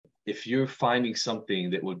if you're finding something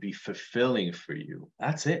that would be fulfilling for you,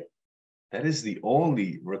 that's it. That is the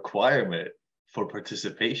only requirement for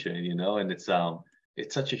participation, and it's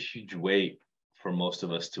such a huge weight for most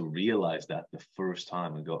of us to realize that the first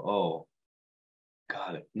time and go, oh,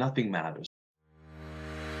 got it. Nothing matters.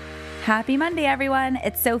 Happy Monday, everyone.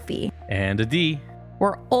 It's Sophie. And Adi.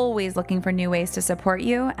 We're always looking for new ways to support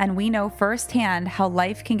you, and we know firsthand how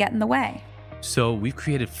life can get in the way. So we've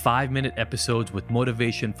created 5-minute episodes with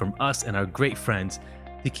motivation from us and our great friends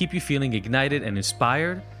to keep you feeling ignited and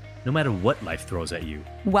inspired no matter what life throws at you.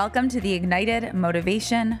 Welcome to the Ignited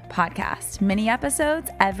Motivation Podcast. Mini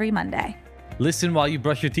episodes every Monday. Listen while you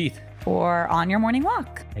brush your teeth. Or on your morning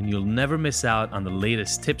walk. And you'll never miss out on the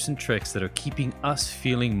latest tips and tricks that are keeping us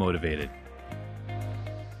feeling motivated.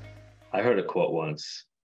 I heard a quote once.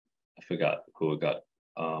 I forgot who it got,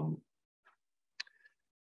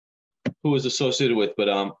 who was associated with, but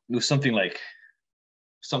it was something like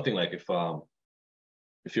if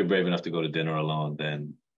you're brave enough to go to dinner alone,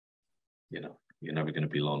 then you're never going to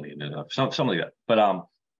be lonely enough. Something like that. But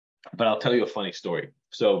I'll tell you a funny story.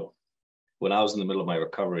 So when I was in the middle of my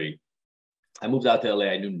recovery, I moved out to LA.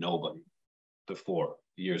 I knew nobody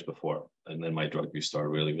years before, and then my drug abuse started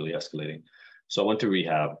really, really escalating. So I went to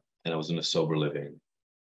rehab. And I was in a sober living,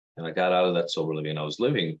 and I got out of that sober living, and I was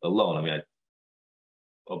living alone. I mean, I had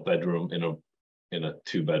a bedroom in a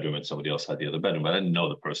 2-bedroom, and somebody else had the other bedroom, but I didn't know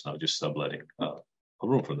the person. I was just subletting a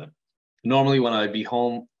room from them. Normally, when I'd be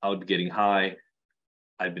home, I would be getting high.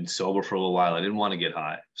 I'd been sober for a little while. I didn't want to get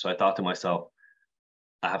high, so I thought to myself,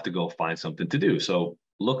 I have to go find something to do. So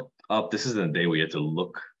look up. This isn't a day where you have to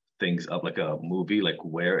look things up like a movie, like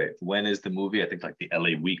when is the movie? I think like the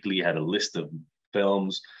LA Weekly had a list of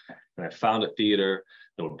films, and I found a theater.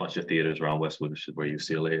 There were a bunch of theaters around Westwood, which is where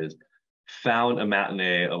UCLA is. Found a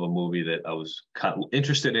matinee of a movie that I was kind of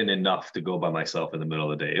interested in enough to go by myself in the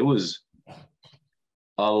middle of the day. It was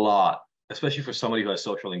a lot, especially for somebody who has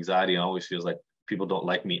social anxiety and always feels like people don't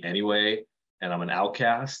like me anyway, and I'm an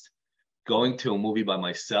outcast. Going to a movie by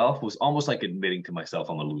myself was almost like admitting to myself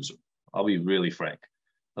I'm a loser. I'll be really frank.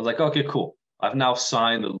 I was like, okay, cool. I've now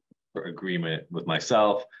signed the agreement with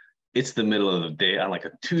myself. It's the middle of the day on like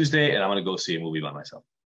a Tuesday, and I'm going to go see a movie by myself.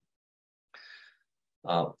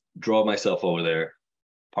 Drove myself over there,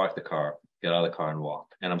 park the car, get out of the car and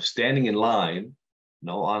walk. And I'm standing in line,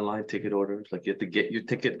 no online ticket orders. Like you have to get your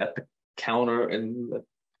ticket at the counter in the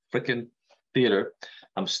freaking theater.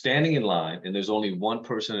 I'm standing in line, and there's only one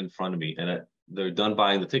person in front of me, and they're done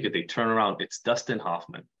buying the ticket. They turn around. It's Dustin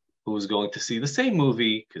Hoffman, who was going to see the same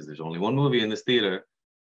movie, because there's only one movie in this theater,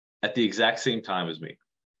 at the exact same time as me.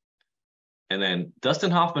 And then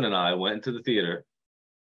Dustin Hoffman and I went into the theater,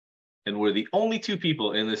 and we're the only 2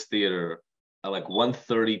 people in this theater at like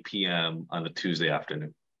 1:30 p.m. on a Tuesday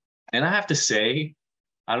afternoon. And I have to say,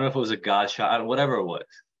 I don't know if it was a God shot, whatever it was.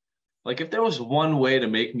 Like if there was one way to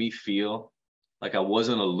make me feel like I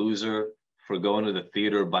wasn't a loser for going to the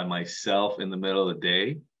theater by myself in the middle of the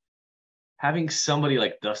day, having somebody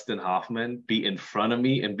like Dustin Hoffman be in front of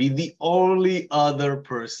me and be the only other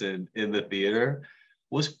person in the theater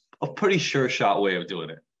was a pretty sure shot way of doing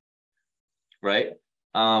it. Right.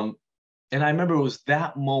 And I remember it was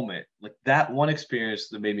that moment, like that one experience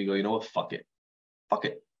that made me go, you know what, fuck it.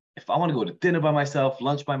 If I want to go to dinner by myself,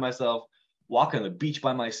 lunch by myself, walk on the beach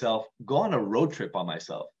by myself, go on a road trip by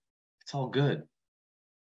myself, it's all good.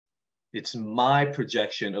 It's my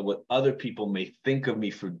projection of what other people may think of me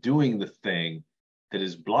for doing the thing that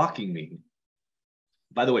is blocking me.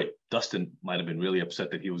 By the way, Dustin might have been really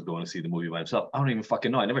upset that he was going to see the movie by himself. I don't even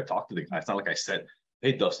fucking know. I never talked to the guy. It's not like I said,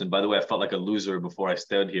 hey, Dustin, by the way, I felt like a loser before I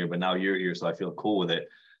stood here, but now you're here, so I feel cool with it.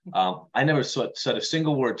 I never said a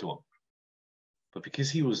single word to him. But because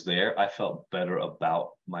he was there, I felt better about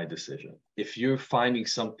my decision. If you're finding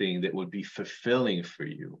something that would be fulfilling for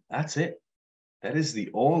you, that's it. That is the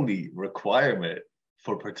only requirement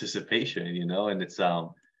for participation, and it's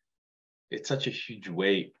such a huge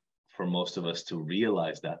weight for most of us to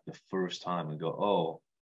realize that the first time and go, oh,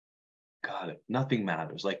 got it. Nothing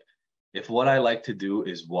matters. Like if what I like to do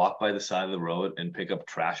is walk by the side of the road and pick up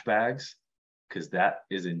trash bags, because that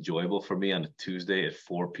is enjoyable for me on a Tuesday at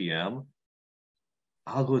 4 p.m.,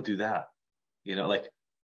 I'll go do that. Like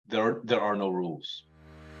there are no rules.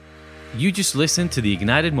 You just listened to the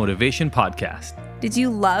Ignited Motivation Podcast. Did you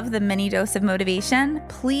love the mini dose of motivation?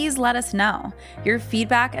 Please let us know. Your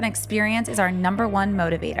feedback and experience is our #1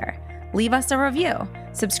 motivator. Leave us a review,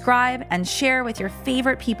 subscribe, and share with your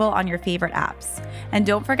favorite people on your favorite apps. And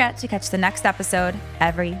don't forget to catch the next episode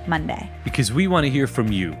every Monday. Because we want to hear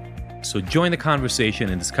from you. So join the conversation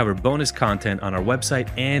and discover bonus content on our website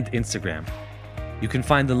and Instagram. You can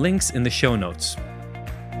find the links in the show notes.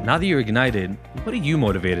 Now that you're ignited, what are you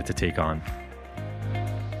motivated to take on?